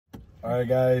All right,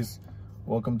 guys,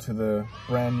 welcome to the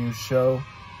brand new show.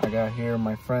 I got here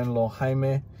my friend Lil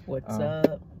Jaime. What's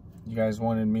up? You guys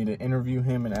wanted me to interview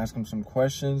him and ask him some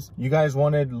questions. You guys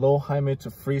wanted Lil Jaime to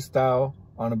freestyle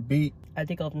on a beat. I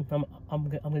think I'm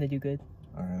gonna do good.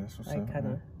 All right, that's what's up.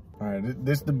 Kinda. All right,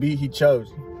 this is the beat he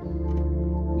chose.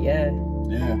 Yeah.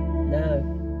 Yeah.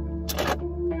 No.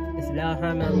 It's Lil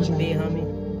Jaime on the beat,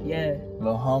 homie. Yeah.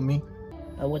 Lil Homie.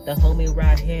 I'm with the homie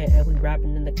right here, and we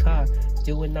rapping in the car,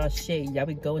 doing our shit. Yeah,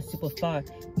 we going super far.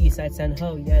 Eastside San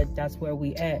Ho, yeah, that's where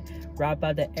we at. Right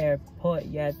by the airport,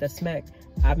 yeah, the smack.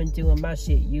 I've been doing my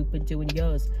shit, you've been doing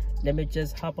yours. Let me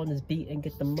just hop on this beat and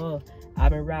get the more. I've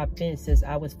been rapping since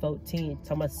I was 14.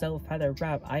 Taught myself how to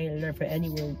rap. I ain't learned from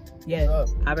anyone. Yeah,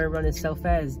 I've been running so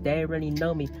fast, they ain't really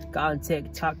know me. Got on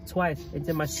TikTok twice and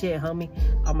did my shit, homie.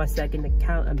 On my second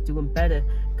account, I'm doing better.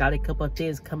 Got a couple of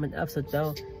things coming up, so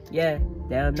don't. Yeah,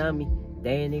 they don't know me.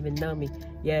 They ain't even know me.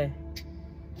 Yeah.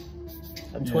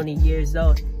 I'm 20 years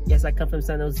old. Yes, I come from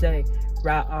San Jose.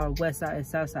 Right on west side and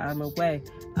south side, I'm away.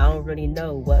 I don't really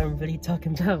know what I'm really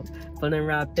talking about. Feeling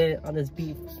rapping on this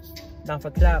beat, not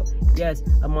for clout. Yes,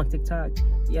 I'm on TikTok.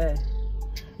 Yeah.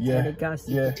 Yeah.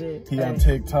 Yeah. He on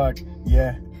TikTok.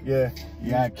 Yeah.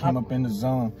 I came up in the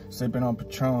zone, sipping on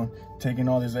Patron, taking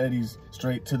all these eddies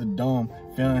straight to the dome.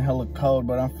 Feeling hella cold,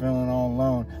 but I'm feeling all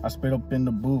alone. I spit up in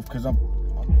the booth, cause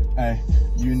hey,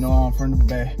 you know I'm from the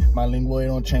Bay. My lingua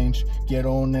don't change.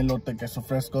 Quiero un elote queso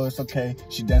fresco, it's okay.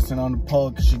 She dancing on the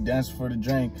pole, cause she danced for the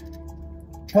drink.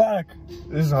 Fuck,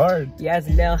 this is hard. Yeah, it's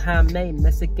Lil Jaime,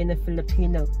 Mexican and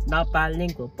Filipino. Not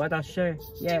bilingual, but I'm sure.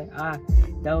 Yeah, I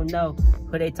don't know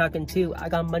who they talking to. I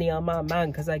got money on my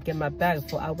mind, cause I get my bag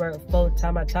full. I work full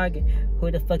time at Target.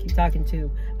 Who the fuck you talking to?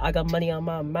 I got money on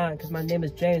my mind, cause my name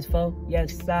is James, fo.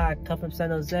 Yes, I come from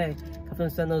San Jose. Come from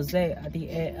San Jose at the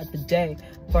end of the day.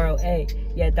 408,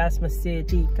 yeah, that's my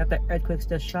city. Got the earthquakes,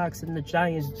 the shocks, and the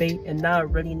giants beat. And I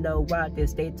already know why they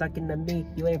stay talking to me.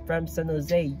 You ain't from San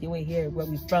Jose, you ain't here where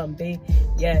we from, B.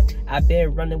 Yeah, I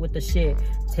been running with the shit.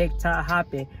 TikTok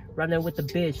hopping, running with the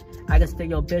bitch. I can steal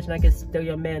your bitch and I can steal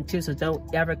your man too. So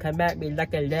don't ever come at me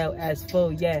like a little ass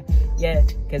fool. Yeah,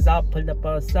 cause I'll pull up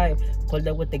on sight. Pull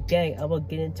up with the gang, I will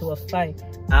get into a fight.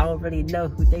 I don't really know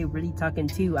who they really talking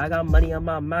to. I got money on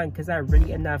my mind cause I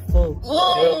really am not fool.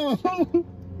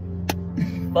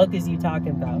 Fuck is you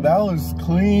talking about? That was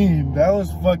clean. That was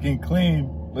fucking clean.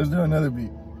 Let's do another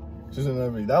beat. Just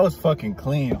another beat. That was fucking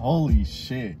clean. Holy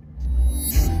shit.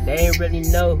 They ain't really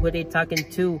know who they talking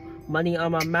to. Money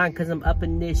on my mind cause I'm up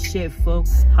in this shit, fool.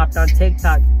 Hopped on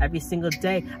TikTok every single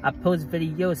day. I post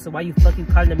videos, so why you fucking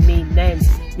calling me names?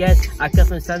 Yes, I come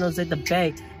from San Jose, the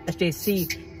Bay.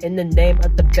 SJC in the name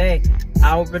of the Bay.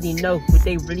 I don't really know who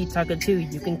they really talking to.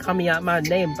 You can call me out my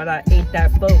name, but I ain't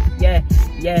that fool. Yeah,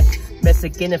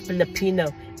 Mexican and Filipino.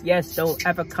 Yes, don't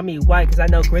ever call me white cause I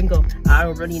know gringo. I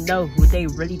don't really know who they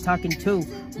really talking to.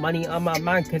 Money on my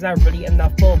mind cause I really am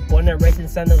not full. Born and raised in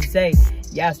San Jose.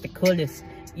 Yeah, it's the coolest.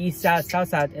 East side, south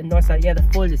side, and north side, yeah, the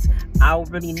fullest. I don't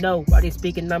really know why they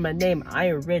speaking on my name. I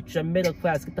ain't rich or middle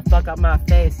class, get the fuck out my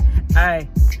face. Aye,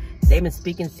 they been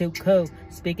speaking too cool.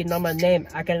 Speaking on my name,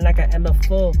 acting like I am a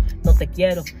fool. No te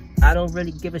quiero, I don't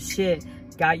really give a shit.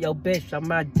 Got your bitch on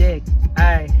my dick.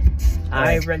 Aye,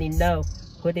 I ain't really know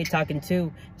who they talking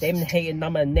to. They been hating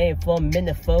on my name for a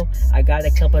minute, fool. I got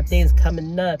a couple of things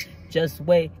coming up. Just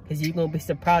wait, cause you gonna be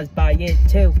surprised by it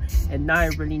too. And I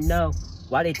ain't really know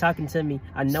why they talking to me.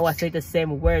 I know I say the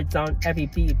same words on every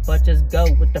beat, but just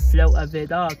go with the flow of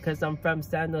it all. Cause I'm from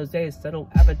San Jose, so don't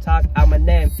ever talk out my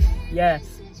name. Yeah,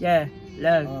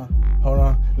 love. Hold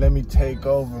on, let me take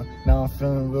over. Now I'm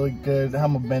feeling really good,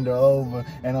 I'ma bend her over.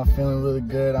 And I'm feeling really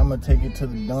good, I'ma take it to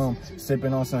the dome.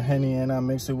 Sipping on some Henny and I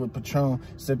mix it with Patron.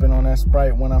 Sipping on that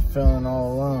Sprite when I'm feeling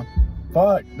all alone.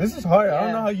 Fuck, this is hard. I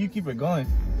don't know how you keep it going.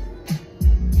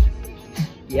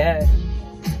 Yeah,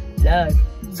 love.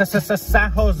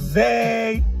 San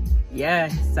Jose. Yeah,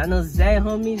 San Jose,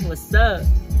 homie, what's up?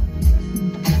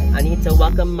 I need to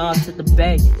welcome all to the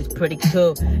Bay, it's pretty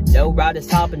cool. No riders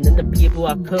hopping and the people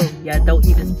are cool. Yeah, don't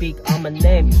even speak on my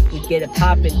name, we get it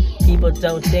popping. People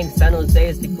don't think San Jose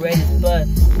is the greatest, but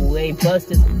we ain't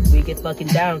busted, we get fucking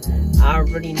down. I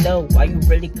don't really know why you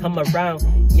really come around.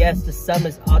 Yes, the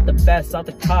summers are the best, all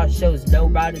the car shows. No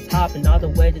riders hopping all the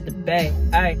way to the Bay.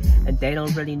 Ay, and they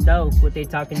don't really know what they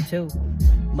talking to.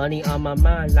 Money on my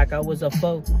mind like I was a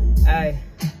fool. Ay,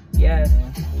 yeah.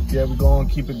 Yeah, we gon'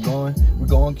 keep it going. We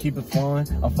gon' keep it flowing.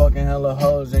 I'm fucking hella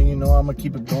hoes and you know I'ma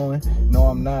keep it going. No,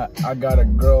 I'm not. I got a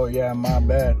girl, yeah, my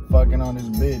bad. Fucking on this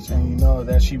bitch and you know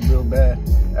that she real bad.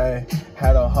 Ay,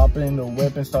 had to hop in the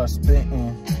whip and start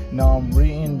spitting. Now I'm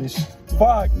reading this.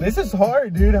 Fuck, this is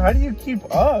hard, dude. How do you keep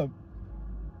up?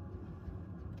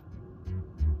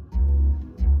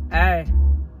 Hey,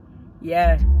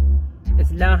 yeah, it's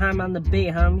Lil Jaime on the beat,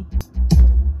 homie.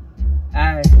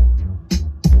 Hey,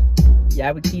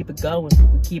 yeah, we keep it going,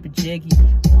 we keep it jiggy.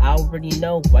 I already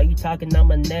know why you talking on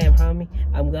my name, homie.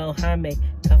 I'm Lil Jaime,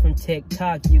 come from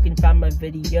TikTok. You can find my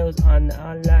videos on the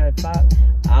online pop.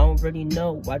 I don't really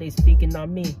know why they speaking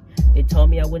on me. They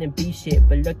told me I wouldn't be shit,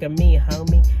 but look at me,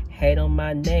 homie. Hate on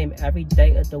my name every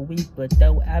day of the week, but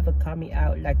don't ever call me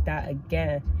out like that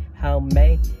again,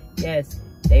 homie. Yes,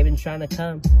 they been trying to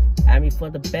come at me for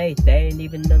the bait. They ain't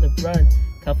even know the run.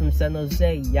 Come from San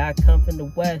Jose, yeah, I come from the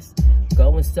west.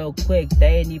 Going so quick,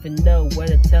 they ain't even know where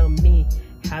to tell me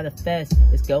how to fast.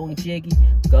 It's going jiggy,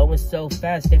 going so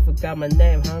fast, they forgot my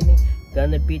name, homie.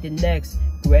 Gonna be the next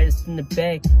greatest in the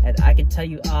bay, and I can tell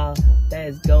you all that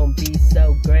it's gonna be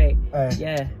so great.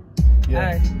 Yeah.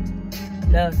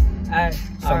 Look,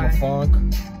 Summer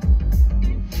funk.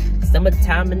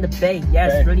 Summertime in the bay, yeah,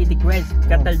 it's really the greatest.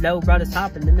 Got the low riders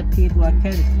hopping and the people are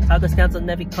kidding. Tacos counts on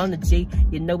every corner, G,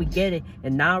 you know we get it.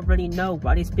 And I already know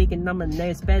why they speaking on my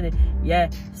name, spending. Yeah,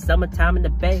 summertime in the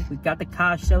bay, we got the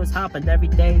car shows hopping every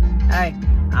day. Hey,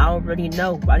 I already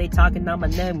know why they talking on my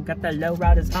name. Got the low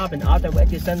riders hopping all the way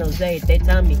to San Jose. They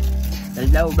tell me the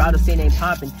low rider scene ain't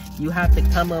popping. You have to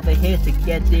come over here to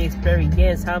get the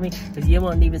experience, homie, cause you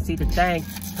won't even see the thing.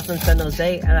 I'm from San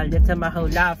Jose and I lived here my whole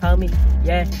life, homie.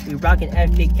 Yeah, we rockin'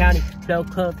 FB County, Flow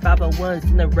Club 501s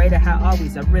in the radar, how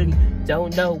always. I really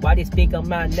don't know why they speak on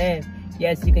my name.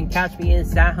 Yes, you can catch me in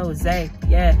San Jose.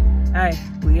 Yeah, hey,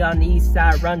 we on the east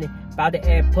side running by the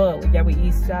airport. Yeah, we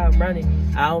east side running.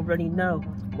 I don't really know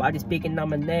why they speaking on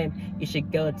my name. You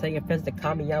should go tell your friends to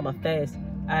call me on my face.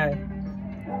 Hey.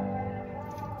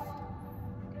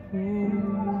 I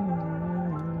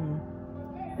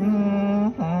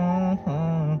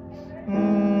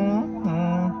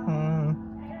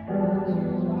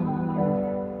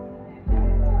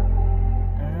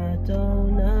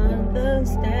don't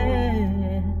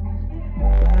understand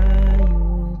why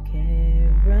you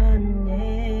can't run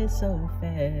it so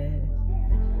fast.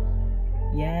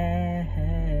 Yeah,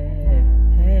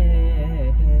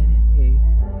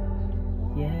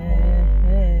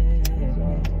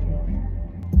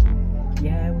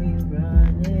 yeah, we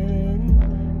running,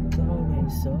 going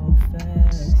so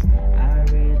fast. I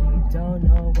really don't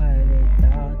know why they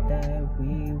thought that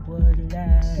we would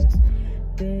last.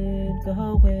 Been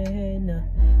going the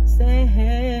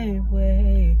same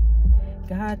way.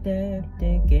 Got them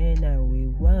thinking that we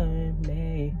weren't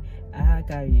made. I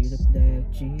got you the black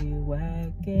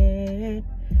G-Wagon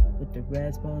with the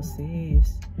red small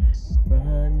seats,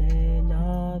 running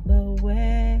all the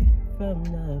way from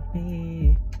the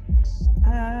beat.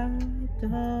 I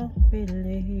don't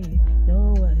really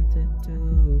know what to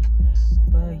do,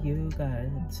 but you gotta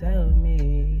tell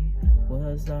me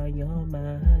what's on your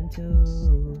mind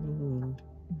too.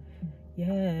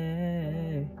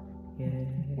 Yeah.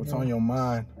 What's on your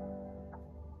mind?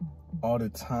 All the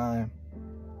time.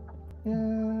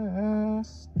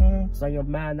 What's on your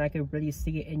mind? I can really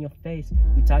see it in your face.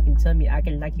 You talking to me,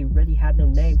 acting like you really have no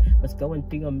name. What's going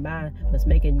through your mind? What's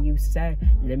making you sad?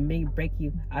 Let me break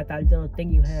you out that little thing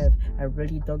you have. I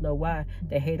really don't know why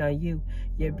they hate on you.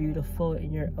 You're beautiful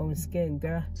in your own skin,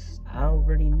 girl. I don't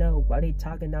really know why they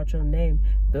talking out your name,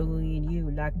 bullying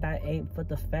you like that ain't for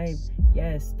the fame.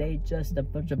 Yes, they just a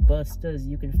bunch of busters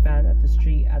you can find at the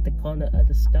street, at the corner of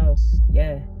the store.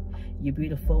 Yeah. You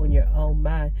beautiful in your own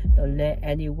mind. Don't let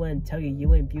anyone tell you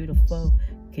you ain't beautiful,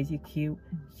 cause you cute,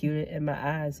 cuter in my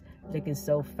eyes, looking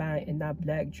so fine in that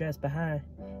black dress behind.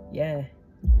 Yeah,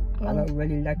 I don't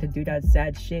really like to do that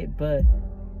sad shit, but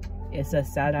it's a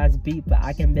sad ass beat, but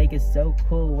I can make it so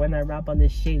cool when I rap on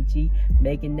this shit, G,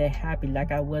 making it happy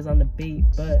like I was on the beat.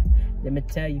 But let me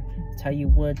tell you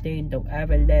one thing, don't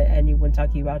ever let anyone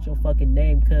talk you out your fucking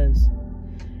name, cause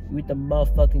you're the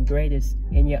motherfucking greatest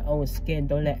in your own skin.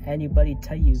 Don't let anybody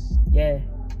tell you. Yeah.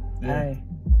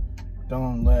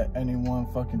 Don't let anyone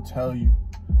fucking tell you.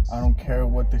 I don't care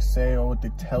what they say or what they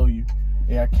tell you.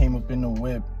 Yeah, I came up in the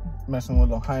whip, messing with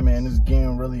Lil Jaime, and it's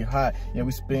getting really hot. Yeah,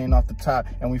 we spitting off the top,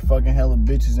 and we fucking hella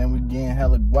bitches, and we getting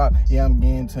hella guap. Yeah, I'm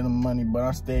getting to the money, but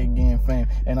I stay getting fame,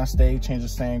 and I stay change the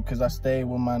same, cause I stay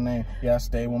with my name. Yeah, I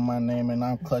stay with my name, and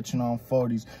I'm clutching on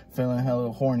 40s, feeling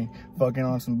hella horny, fucking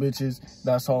on some bitches.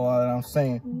 That's all that I'm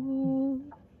saying. Ooh,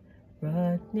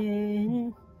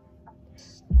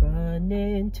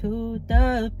 running to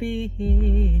the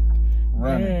beat.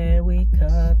 Running. Yeah, we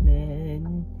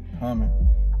coming.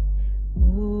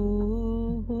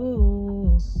 Ooh,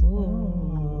 running.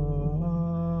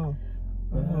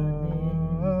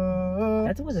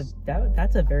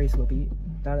 That's a very slow beat.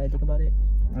 Now that I think about it.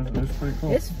 It's pretty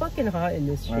cool. It's fucking hot in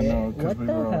this shit. I know, what the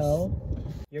hell?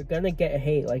 You're gonna get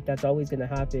hate. Like, that's always gonna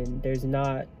happen. There's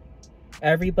not,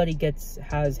 everybody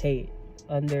has hate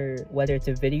under, whether it's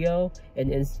a video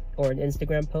or an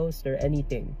Instagram post or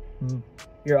anything.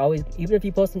 You're always, even if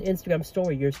you post an Instagram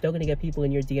story, you're still gonna get people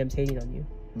in your DMs hating on you.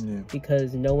 Yeah.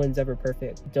 Because no one's ever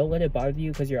perfect. Don't let it bother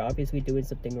you because you're obviously doing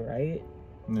something right.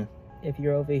 Yeah. If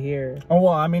you're over here, oh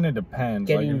well, I mean, it depends.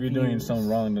 Like, if you're doing something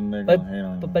wrong, then they're gonna hate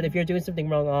on you. But if you're doing something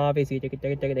wrong, obviously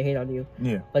they're gonna hate on you.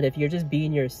 Yeah. But if you're just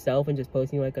being yourself and just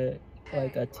posting like a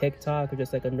TikTok or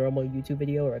just like a normal YouTube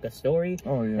video or like a story,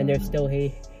 and they're still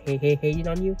hating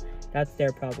on you, that's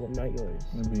their problem, not yours.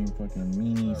 They're being fucking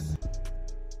meanies.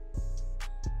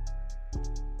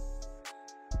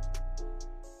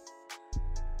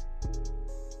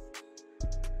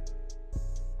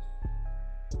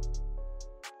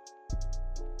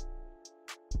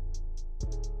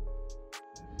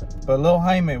 But Lil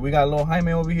Jaime, we got Lil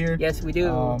Jaime over here. Yes, we do.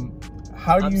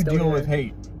 How do you deal with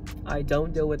hate? I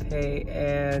don't deal with hate,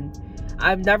 and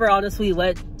I've never honestly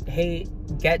let hate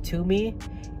get to me,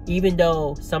 even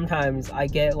though sometimes I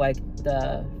get like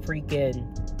the freaking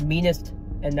meanest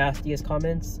and nastiest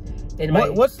comments.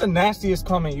 What's the nastiest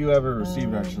comment you ever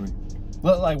received, actually?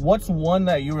 Like, what's one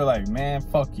that you were like, man,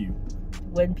 fuck you?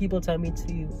 When people tell me to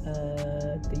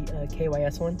the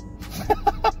KYS one.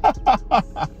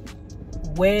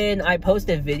 When I post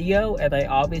a video and I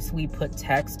obviously put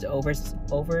text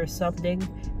over something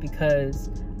because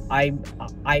I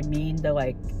mean the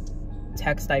like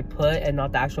text I put and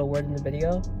not the actual word in the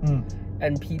video,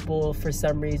 and people for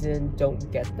some reason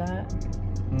don't get that.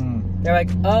 They're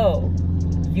like, oh,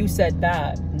 you said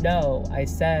that. No, I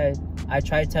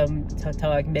tried to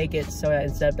like make it so that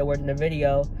instead of the word in the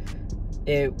video,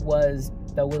 it was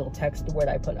the little text word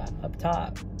I put up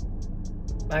top.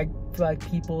 I feel like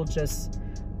people just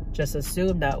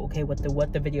assume that, okay, what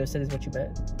the video said is what you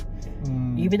meant.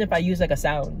 Even if I use like a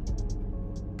sound.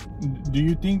 Do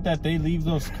you think that they leave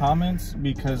those comments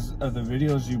because of the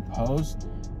videos you post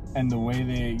and the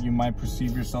way you might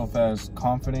perceive yourself as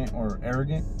confident or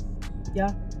arrogant?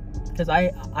 Yeah, because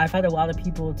I've had a lot of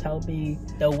people tell me,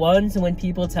 the ones when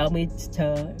people tell me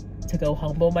to go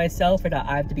humble myself or that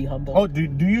I have to be humble. Oh,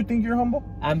 do you think you're humble?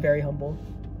 I'm very humble.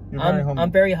 You're very humble.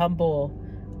 I'm very humble.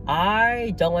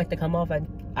 I don't like to come off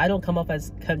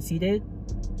as conceited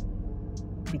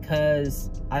because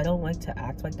I don't like to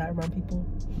act like that around people.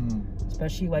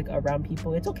 Especially like around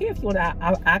people. It's okay if you want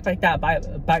to act like that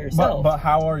by yourself. But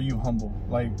how are you humble?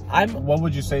 Like, what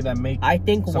would you say that makes? I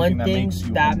think one thing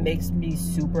that makes me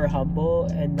super humble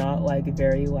and not like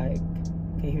very like,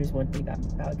 okay, here's one thing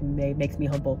that makes me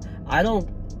humble.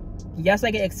 Yes,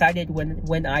 I get excited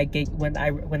when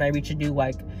I reach a new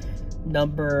like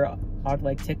number on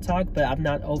like TikTok, but I'm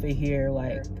not over here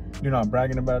like, you're not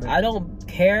bragging about it. I don't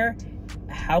care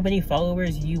how many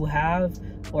followers you have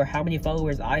or how many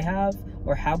followers I have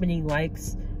or how many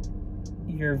likes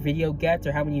your video gets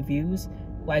or how many views.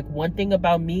 Like, one thing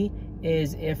about me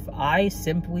is if I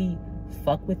simply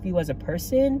fuck with you as a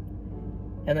person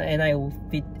and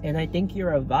I think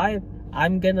you're a vibe,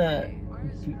 I'm gonna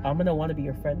want to be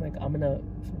your friend. Like, I'm gonna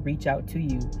reach out to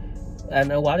you.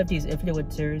 And a lot of these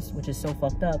influencers, which is so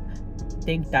fucked up,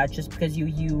 think that just because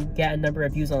you get a number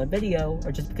of views on a video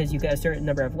or just because you get a certain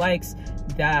number of likes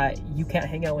that you can't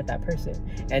hang out with that person.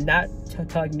 And that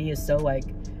to me is so like,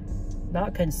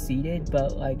 not conceited,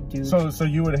 but like, dude. So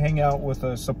you would hang out with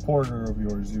a supporter of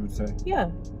yours, you would say?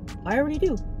 Yeah, I already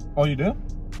do. Oh, you do?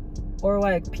 Or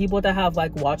like people that have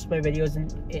like watched my videos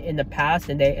in the past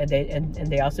and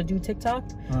they also do TikTok,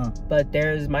 but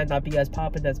theirs might not be as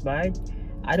popular as mine.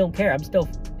 I don't care. I'm still,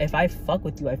 if I fuck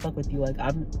with you, I fuck with you. Like,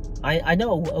 I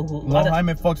know a lot of...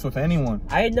 Jaime fucks with anyone.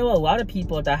 I know a lot of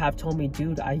people that have told me,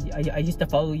 dude, I used to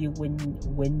follow you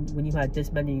when you had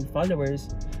this many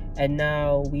followers, and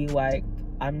now we like,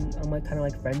 I'm like kind of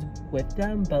like friends with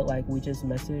them, but like we just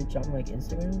message on like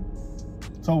Instagram.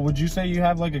 So would you say you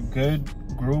have like a good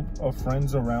group of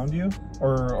friends around you,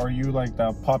 or are you like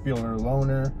the popular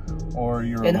loner, or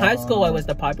you're... In high school, I was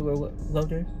the popular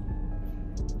loner.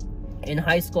 In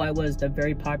high school, I was the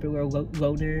very popular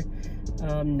loner.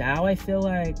 Now I feel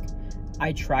like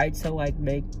I try to like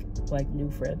make like new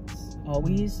friends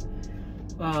always.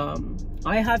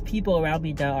 I have people around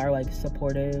me that are like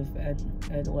supportive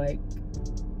and like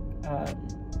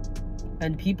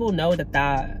and people know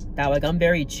that like I'm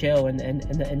very chill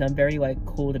and I'm very like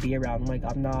cool to be around. Like,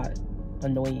 I'm not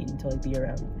annoying to like be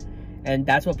around, and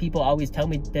that's what people always tell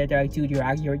me. They're like, dude, you're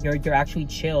actually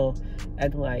chill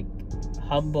and like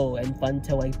humble and fun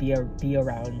to like be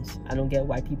around. I don't get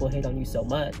why people hate on you so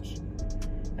much.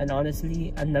 And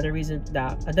honestly, another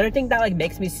thing that like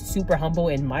makes me super humble,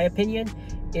 in my opinion,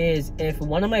 is if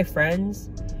one of my friends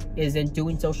is in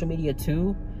doing social media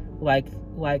too. Like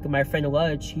my friend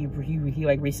Ludge, he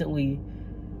like recently,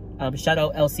 shout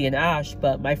out LC and Ash,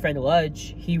 but my friend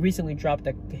Ludge, he recently dropped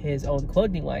his own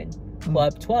clothing line,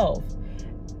 Club 12,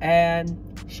 and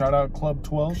shout out Club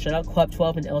 12. Shout out Club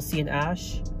 12 and LC and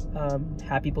Ash.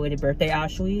 Happy belated birthday,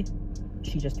 Ashley.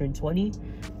 She just turned 20.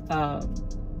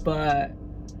 But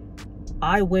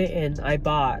I went and I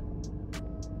bought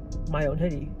my own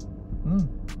hoodie.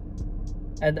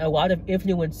 And a lot of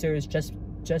influencers,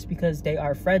 just because they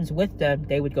are friends with them,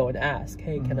 they would go and ask,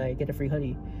 hey, can I get a free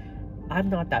hoodie? I'm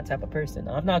not that type of person.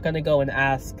 I'm not gonna go and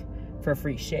ask for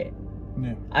free shit.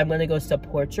 Yeah. I'm gonna go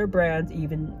support your brand,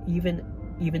 even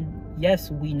yes,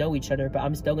 we know each other, but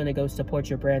I'm still gonna go support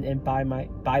your brand and buy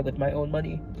with my own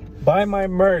money. Buy my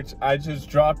merch. I just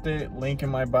dropped it. Link in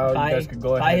my bio. You guys could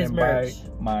go ahead and buy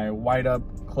my white up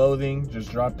clothing. Just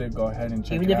dropped it. Go ahead and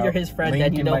check it out. Even if you're his friend,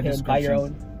 then you know him. Buy your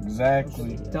own.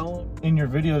 Exactly. In your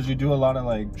videos, you do a lot of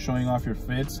like showing off your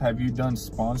fits. Have you done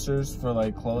sponsors for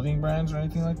like clothing brands or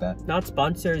anything like that? Not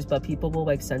sponsors, but people will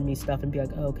like send me stuff and be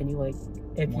like, oh, can you like,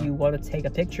 if you want to take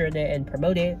a picture in it and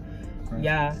promote it,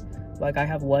 yeah. Like I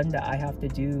have one that I have to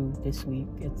do this week.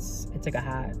 It's like a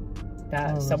hat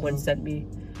that someone sent me.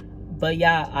 But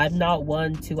yeah, I'm not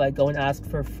one to like go and ask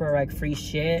for like free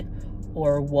shit,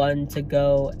 or one to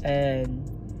go and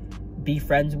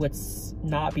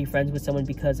not be friends with someone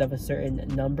because of a certain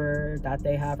number that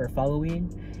they have or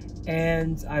following.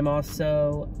 And I'm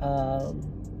also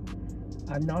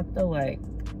I'm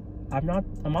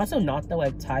also not the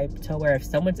like type to where if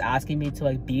someone's asking me to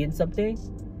like be in something,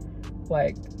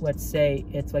 like let's say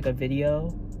it's like a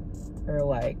video or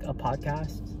like a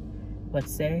podcast,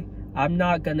 let's say, I'm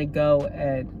not gonna go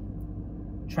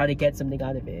and try to get something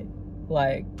out of it,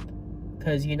 like,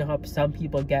 because you know how some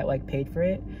people get like paid for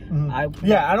it. I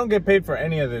don't get paid for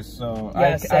any of this, so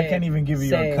I can't even give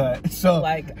you a cut. So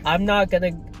like I'm not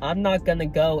gonna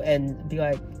go and be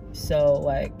like, so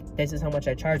like this is how much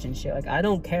I charge and shit. Like I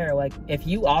don't care. Like if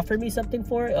you offer me something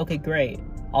for it, okay, great.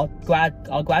 I'll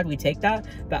gladly take that.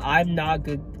 But I'm not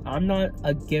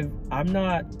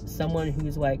someone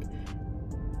who's like,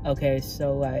 okay,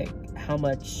 so like how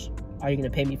much are you gonna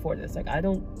pay me for this? Like I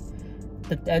don't.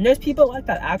 And there's people like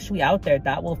that actually out there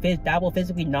that will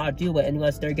physically not do it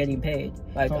unless they're getting paid.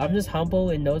 Like I'm just humble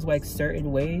in those like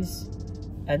certain ways,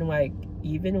 and like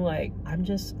even like I've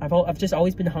just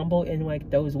always been humble in like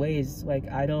those ways. Like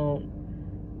I don't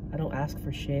ask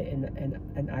for shit,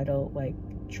 and I don't like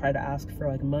try to ask for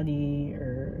like money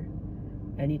or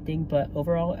anything. But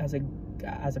overall, as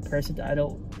a person, I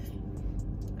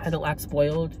don't act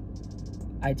spoiled.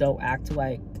 I don't act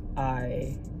like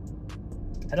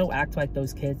I don't act like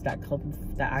those kids that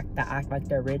act like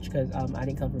they're rich, because I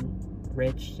didn't come from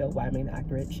rich, so why am I gonna act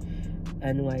rich?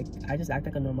 And like I just act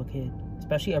like a normal kid,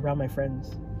 especially around my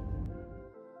friends.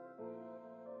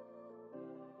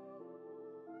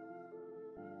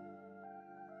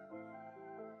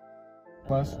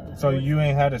 So you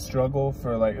ain't had a struggle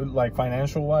for like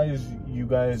financial wise? You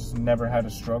guys never had a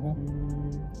struggle?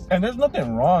 And there's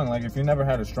nothing wrong. Like if you never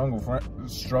had a struggle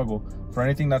for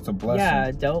anything, that's a blessing.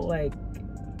 Yeah, don't like.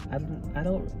 I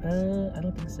don't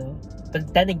think so.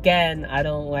 But then again, I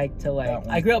don't like to like.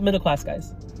 I grew up middle class,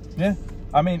 guys. Yeah,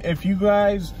 I mean, if you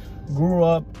guys grew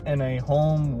up in a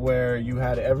home where you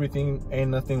had everything,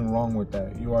 ain't nothing wrong with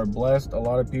that. You are blessed. A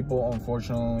lot of people,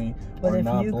 unfortunately, are not blessed.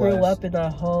 But if you grew up in a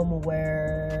home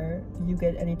where you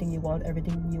get anything you want,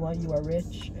 everything you want, you are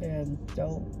rich, and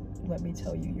don't let me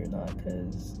tell you, you're not.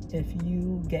 Because if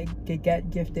you get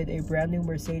gifted a brand new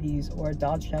Mercedes or a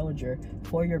Dodge Challenger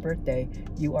for your birthday,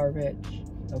 you are rich.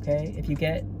 Okay, if you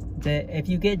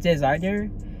get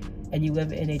designer and you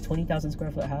live in a 20,000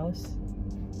 square foot house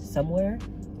somewhere,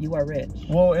 you are rich.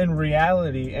 Well, in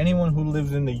reality, anyone who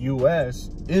lives in the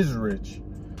U.S. is rich.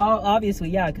 Oh, obviously,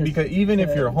 yeah. Because even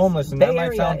if you're homeless, and that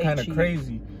might sound kind of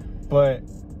crazy, but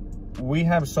we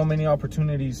have so many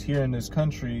opportunities here in this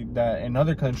country that in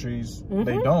other countries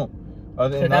they don't.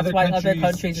 In other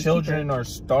countries, children are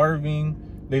starving.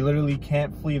 They literally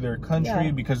can't flee their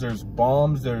country because there's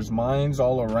bombs, there's mines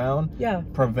all around,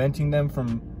 preventing them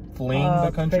from fleeing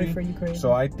the country.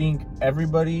 So I think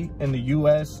everybody in the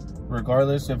U.S.,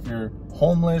 regardless if you're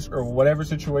homeless or whatever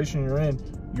situation you're in,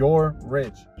 you're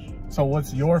rich. So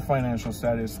what's your financial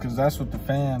status? Because that's what the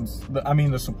fans,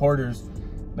 the supporters,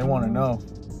 they want to know.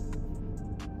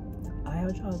 I have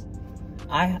a job.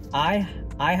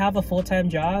 I have a full-time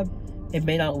job. It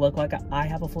may not look like I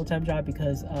have a full-time job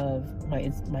because of my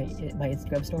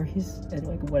Instagram stories and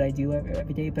like what I do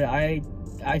every day, but I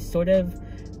sort of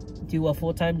do a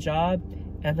full-time job,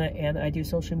 and I do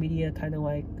social media kind of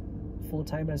like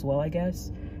full-time as well, I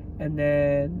guess. And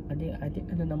then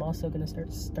and then I'm also gonna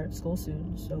start school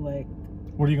soon. So like,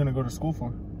 what are you gonna go to school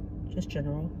for? just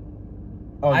general.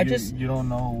 Oh, you don't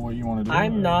know what you want to do?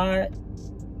 I'm not.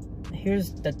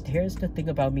 Here's the thing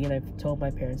about me, and I've told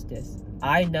my parents this.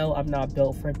 I know I'm not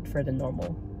built for the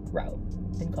normal route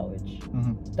in college.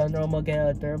 The normal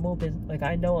like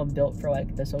I know I'm built for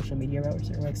like the social media route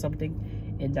or like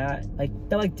something in that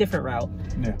like different route.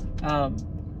 Yeah.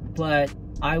 But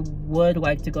I would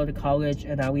like to go to college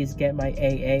and at least get my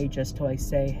AA just to like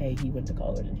say, hey, he went to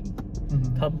college and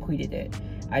he completed it.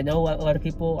 I know a lot of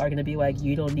people are gonna be like,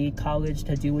 you don't need college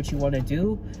to do what you want to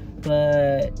do,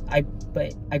 but I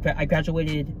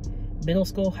graduated middle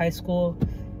school, high school.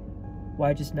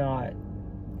 Why just not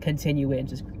continue it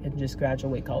and just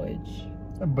graduate college?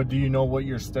 But do you know what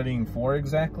you're studying for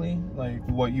exactly? Like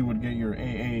what you would get your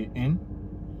AA in?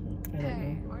 I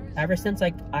don't know. Ever since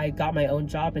like I got my own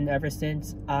job and ever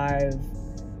since I've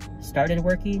started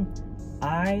working,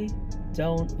 I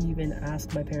don't even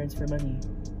ask my parents for money.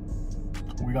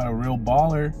 We got a real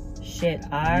baller. Shit, We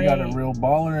got a real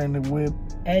baller in the whip.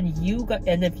 And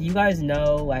if you guys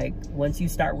know, like once you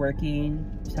start working,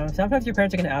 sometimes your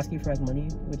parents are gonna ask you for like money,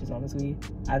 which is honestly,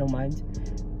 I don't mind.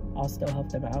 I'll still help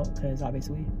them out because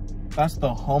obviously. That's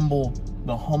the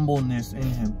humbleness in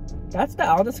him. That's the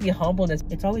honestly humbleness.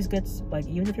 It's always good. Like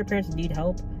even if your parents need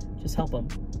help, just help them.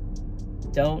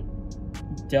 Do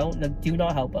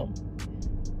not help them.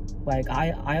 Like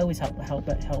I always help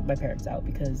my parents out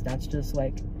because that's just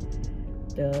like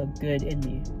the good in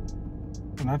me.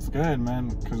 And that's good, man,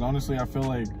 because honestly I feel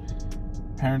like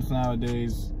parents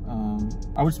nowadays,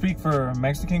 I would speak for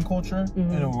Mexican culture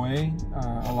in a way,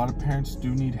 a lot of parents do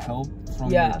need help from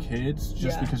their kids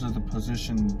just because of the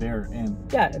position they're in.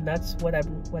 Yeah, and that's what I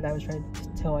was trying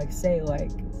to like say,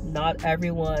 like not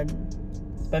everyone,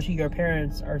 especially your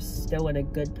parents, are still in a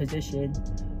good position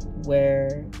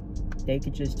where they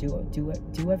could just do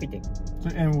everything.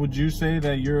 And would you say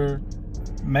that you're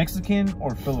Mexican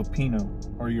or Filipino,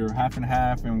 or you're half and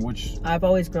half? And which? I've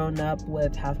always grown up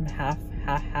with half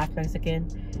Mexican,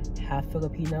 half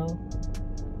Filipino,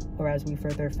 or as we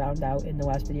further found out in the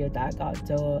last video that got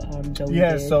deleted.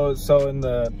 Yeah, so in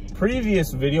the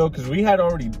previous video, because we had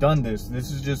already done this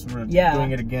is just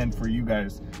doing it again for you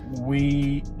guys.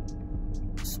 We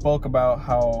spoke about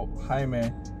how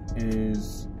Jaime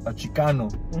is a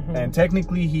Chicano, and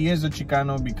technically he is a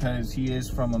Chicano because he is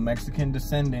from a Mexican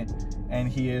descendant and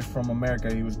he is from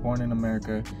America. He was born in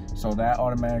America, so that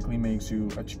automatically makes you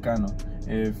a Chicano.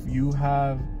 If you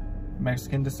have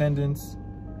Mexican descendants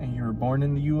and you're born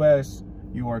in the US,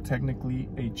 you are technically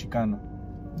a Chicano.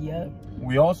 Yeah.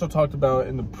 We also talked about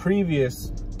in the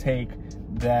previous take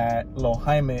that Lo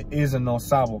Jaime is a no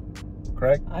sabo,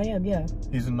 correct? I am, yeah.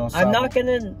 He's a no sabo. I'm not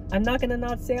gonna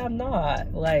not say I'm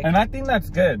not. Like, and I think that's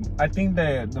good. I think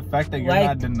that the fact that you're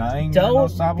not denying you're no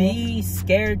sabo. Don't be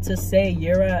scared to say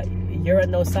you're a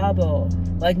no sabo.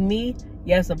 Like me,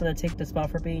 yes, I'm gonna take the spot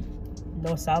for being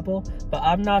no sabo, but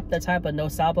I'm not the type of no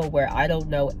sabo where I don't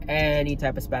know any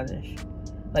type of Spanish.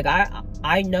 Like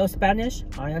I know Spanish,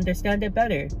 I understand it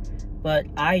better, but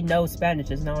I know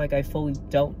Spanish. It's not like I fully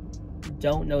don't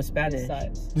know Spanish.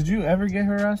 Did you ever get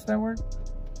harassed at work?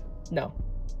 No.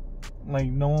 Like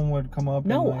no one would come up?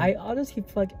 No, and like... I honestly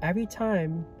feel like every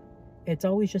time it's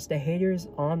always just the haters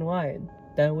online.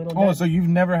 That little. Oh, so you've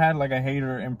never had like a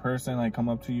hater in person like come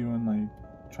up to you and like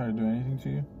try to do anything to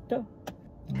you? No.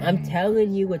 I'm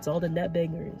telling you, it's all the net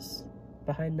bangers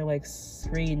behind the like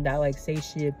screen that like say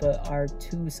shit but are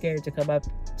too scared to come up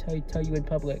tell you in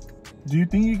public. Do you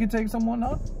think you could take someone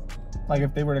up? Like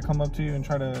if they were to come up to you and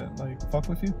try to like fuck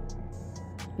with you?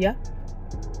 Yeah.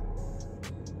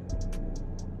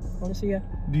 Honestly, yeah.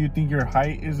 Do you think your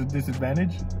height is a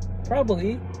disadvantage?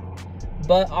 Probably.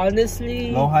 But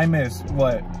honestly... Lo Jaime is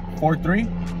what? 4'3"?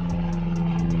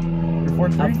 You're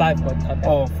 4'3"? I'm 5'1".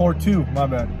 Oh, 4'2". My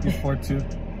bad. He's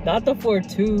 4'2". Not the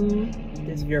 4'2".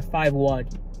 This is you're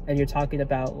 5'1". And you're talking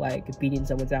about like beating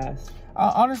someone's ass.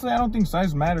 Honestly, I don't think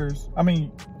size matters. I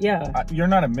mean, yeah, you're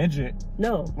not a midget.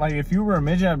 No. Like if you were a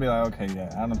midget, I'd be like, okay, yeah,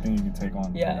 I don't think you can take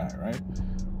on that, right?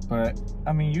 But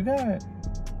I mean, you got.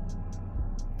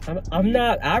 I'm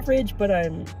not average, but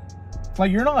I'm.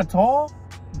 Like you're not tall.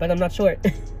 But I'm not short.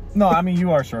 No, I mean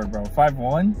you are short, bro.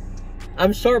 5'1".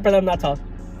 I'm short, but I'm not tall.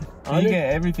 You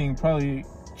get everything probably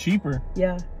cheaper.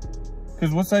 Yeah.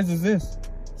 Cause what size is this?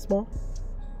 Small.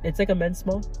 It's like a men's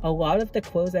small. A lot of the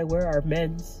clothes I wear are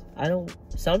men's.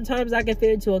 Sometimes I can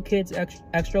fit into a kid's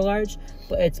extra large,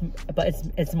 but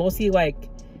it's mostly like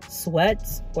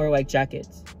sweats or like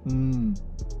jackets.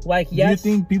 Like, yes. Do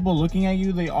you think people looking at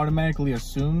you, they automatically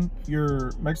assume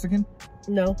you're Mexican?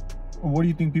 No. Or what do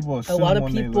you think people assume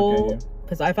when they look at you?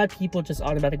 because I've had people just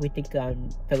automatically think I'm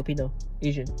Filipino,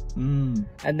 Asian.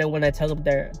 And then when I tell them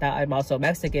that I'm also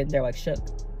Mexican, they're like shook.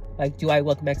 Like, do I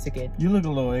look Mexican? You look a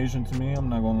little Asian to me, I'm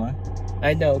not gonna lie.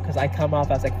 I know, because I come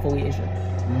off as like fully Asian.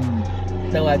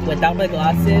 So like without my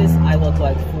glasses, I look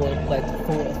like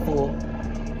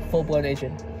full blown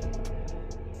Asian.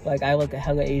 Like I look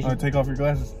hella Asian. Alright, take off your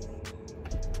glasses.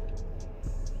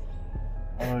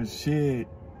 Oh shit.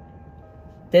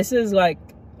 This is like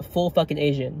full fucking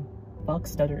Asian. Fuck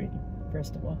stuttering,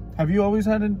 first of all. Have you always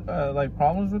had like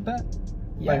problems with that?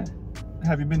 Yeah. Like,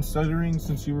 have you been stuttering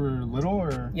since you were little,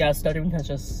 or? Yeah, stuttering has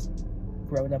just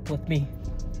grown up with me.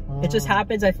 It just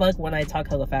happens, I feel like, when I talk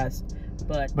hella fast.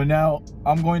 But now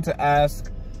I'm going to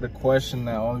ask the question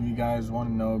that all of you guys want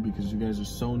to know, because you guys are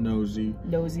so nosy.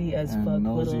 Nosy as fuck.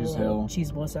 Nosy as hell.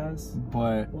 Chismosas.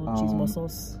 But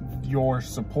chismosos. Your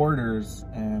supporters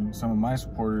and some of my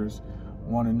supporters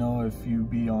want to know if you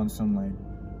be on some like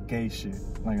gay shit,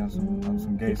 like on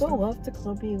some gay stuff. People love to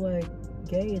call me like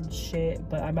gay and shit,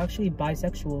 but I'm actually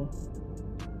bisexual,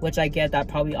 which I get that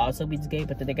probably also means gay,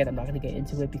 but then again, I'm not gonna get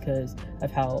into it because of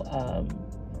how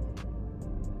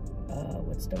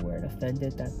what's the word,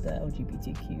 offended that the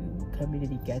LGBTQ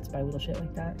community gets by little shit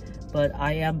like that. But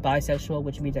I am bisexual,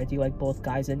 which means I do like both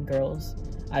guys and girls.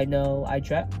 I know I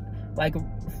dress like,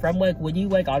 from like when you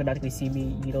like automatically see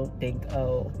me, you don't think,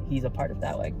 oh, he's a part of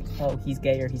that, like, oh, he's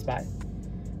gay or he's bi,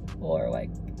 or like,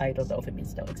 I don't know if it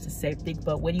means no, it's the same thing.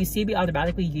 But when you see me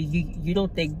automatically, you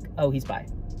don't think, oh, he's bi,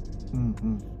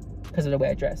 because of the way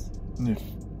I dress. Yeah.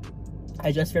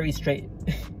 I dress very straight.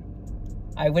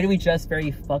 I literally dress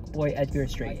very fuckboy Edgar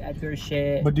straight, Edgar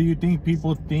shit. But do you think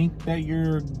people think that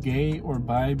you're gay or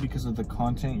bi because of the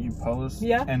content you post?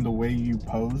 Yeah. And the way you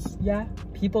pose? Yeah.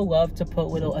 People love to put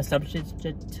little assumptions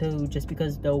to just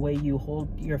because the way you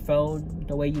hold your phone,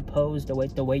 the way you pose, the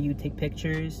way you take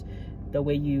pictures, the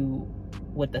way you,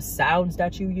 with the sounds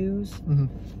that you use,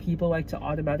 people like to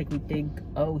automatically think,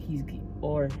 oh, he's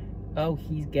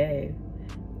gay.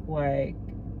 Like,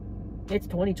 it's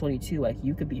 2022, like,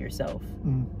 you could be yourself.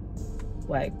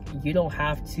 Like, you don't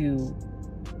have to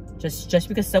just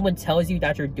because someone tells you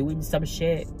that you're doing some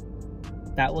shit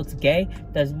that looks gay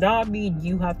does not mean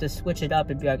you have to switch it up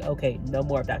and be like, okay, no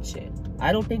more of that shit.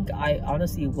 I don't think I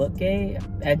honestly look gay,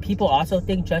 and people also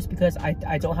think just because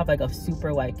I don't have like a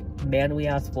super like manly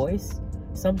ass voice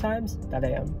sometimes that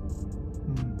I am,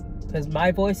 because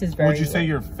my voice is very. Would you say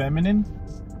you're feminine?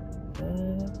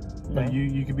 No. Like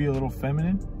you could be a little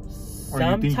feminine? Or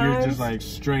Sometimes, you think you're just like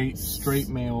straight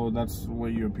male, that's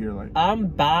what you appear like? I'm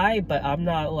bi, but I'm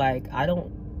not like, I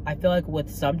feel like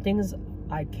with some things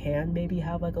I can maybe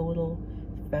have like a little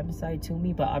femme side to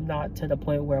me, but I'm not to the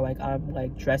point where like I'm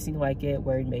like dressing like it,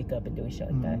 wearing makeup and doing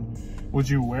shit like that. Would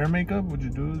you wear makeup? Would you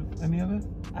do any of that?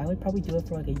 I would probably do it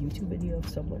for like a YouTube video if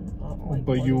someone like,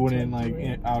 but you wouldn't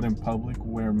like out in public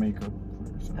wear makeup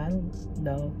for yourself? I don't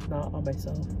know, not on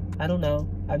myself. I don't know.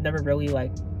 I've never really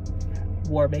like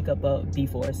wore makeup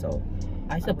before, so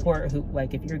I support who,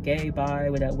 like, if you're gay, bi,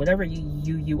 whatever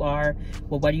you are,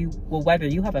 whether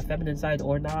you have a feminine side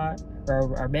or not,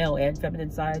 or male and feminine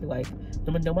side, like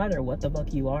no matter what the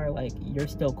fuck you are, like, you're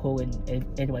still cool in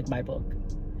like my book.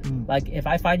 Like, if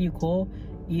I find you cool,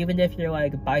 even if you're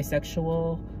like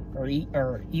bisexual or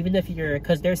even if you're,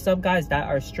 because there's some guys that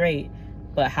are straight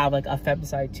but have like a femme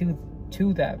side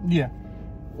to them. Yeah.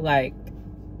 Like,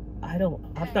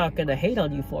 I'm not gonna hate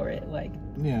on you for it. Like,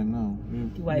 yeah, no, you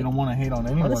don't want to hate on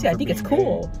anyone. Honestly, I think it's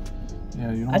cool. Gay.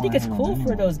 Yeah, you don't. I think it's cool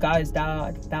for those guys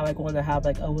that like want to have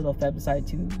like a little femme side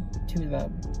to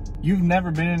them. You've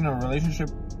never been in a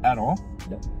relationship at all?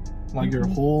 No. Like your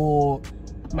whole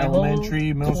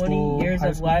elementary, middle school, 20 years high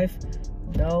of school? life,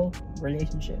 no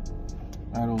relationship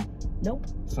at all. Nope.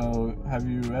 So have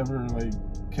you ever like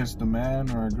kissed a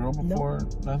man or a girl before?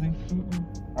 Nope. Nothing?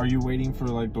 Are you waiting for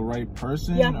like the right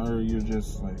person? Yeah. Or you're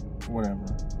just like whatever?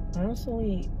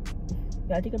 Honestly,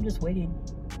 I think I'm just waiting.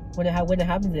 When it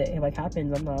happens, it like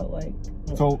happens. I'm not like.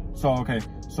 So okay.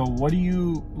 So what do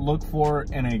you look for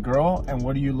in a girl, and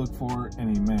what do you look for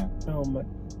in a man?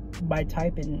 My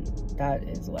type, and that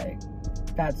is like,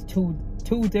 that's two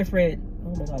different.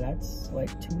 Oh my god, that's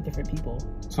like two different people.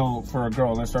 So for a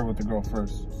girl, let's start with the girl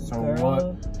first. So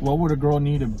what would a girl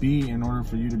need to be in order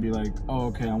for you to be like, oh,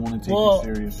 okay, I want to take you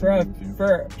serious?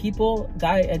 For people,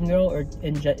 guy and girl, or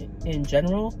in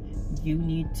general, you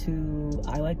need to.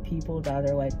 I like people that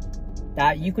are like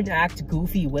that. You can act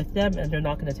goofy with them, and they're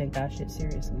not gonna take that shit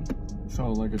seriously.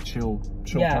 So like a chill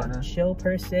partner. Yeah, chill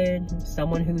person.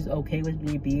 Someone who's okay with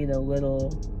me being a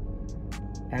little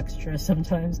extra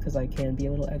sometimes, because I can be a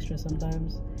little extra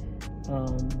sometimes.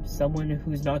 Someone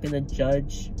who's not gonna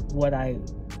judge what I'm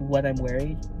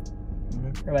wearing.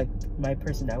 life? Or like my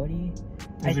personality?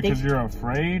 Is it because you're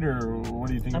afraid, or what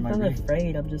do you think? I'm you might not be?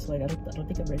 afraid. I'm just like I don't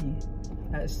think I'm ready.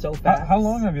 That's so fast. How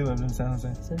long have you lived in San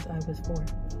Jose? Since I was 4.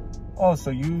 Oh,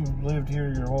 so you lived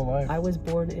here your whole life? I was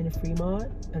born in Fremont,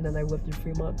 and then I lived in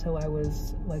Fremont till I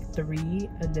was like 3,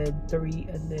 and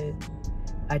then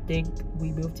I think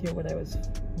we moved here when I was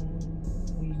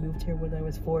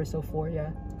 4. So 4,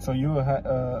 yeah. So you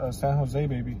a San Jose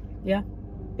baby? Yeah,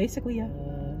 basically, yeah.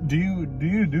 Do you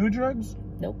do drugs?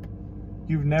 Nope.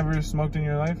 You've never smoked in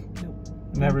your life? Nope.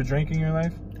 Never drank in your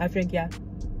life? I drink, yeah.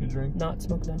 You drink? Not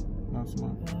smoke, no. Not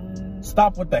smoke.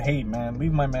 Stop with the hate, man.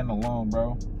 Leave my man alone,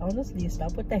 bro. Honestly,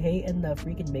 stop with the hate and the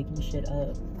freaking making shit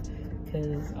up.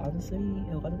 Because honestly,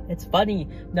 it's funny.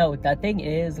 No, the thing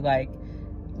is, like,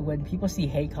 when people see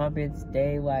hate comments,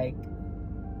 they make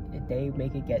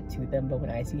it get to them. But when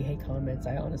I see hate comments,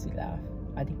 I honestly laugh.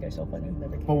 I think they're so funny.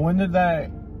 But when did that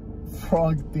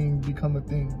frog thing become a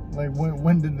thing? Like,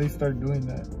 when did they start doing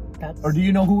that? Or do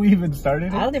you know who even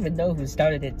started it? I don't even know who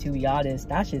started it, to be honest.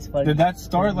 That's just funny. Did that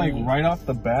start like right off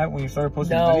the bat when you started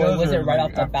posting videos? No, it wasn't right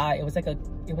off the bat. It was like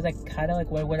kind of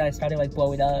like when I started like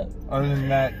blowing up. Other than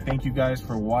that, thank you guys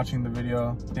for watching the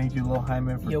video. Thank you, Lil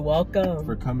Jaime, for You're welcome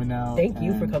for coming out. Thank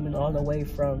you for coming all the way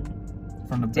from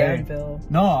the Bay. Danville.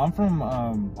 No, I'm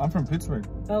from Pittsburgh.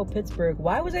 Oh, Pittsburgh.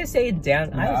 Why was I saying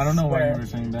Dan? Yeah, I don't know why you were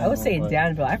saying Danville. I was saying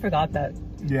Danville. I forgot that.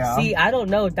 Yeah. See, I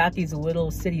don't know that these little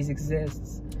cities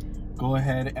exist. Go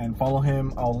ahead and follow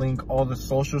him. I'll link all the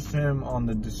socials to him on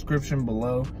the description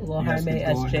below. Lil Jaime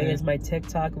SJ is my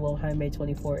TikTok. Lil Jaime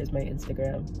 24 is my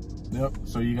Instagram. Yep.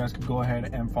 So you guys can go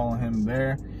ahead and follow him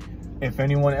there. If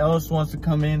anyone else wants to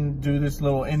come in, do this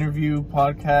little interview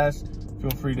podcast,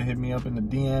 feel free to hit me up in the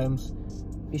DMs.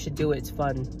 You should do it. It's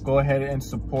fun. Go ahead and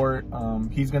support.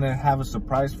 He's gonna have a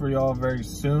surprise for y'all very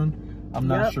soon. I'm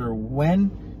not sure when,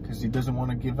 because he doesn't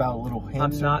want to give out little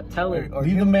hints. I'm not telling.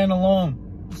 Leave the man alone.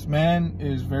 This man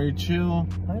is very chill.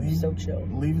 I'm so chill.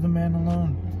 Leave the man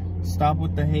alone. Stop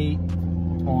with the hate.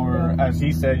 Or as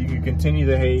he said, you can continue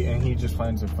the hate and he just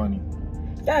finds it funny.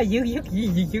 Yeah, you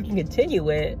can continue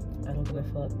it. I don't give a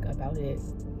fuck about it.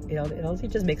 It honestly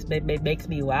just makes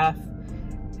me laugh,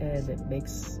 and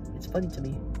it's funny to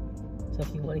me. So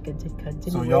if you want to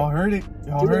continue, so y'all heard it.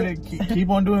 Y'all heard it. Keep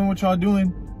on doing what y'all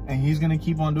doing, and he's gonna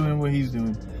keep on doing what he's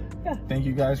doing. Yeah. Thank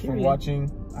you guys for watching.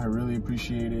 I really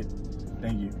appreciate it.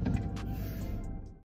 Thank you.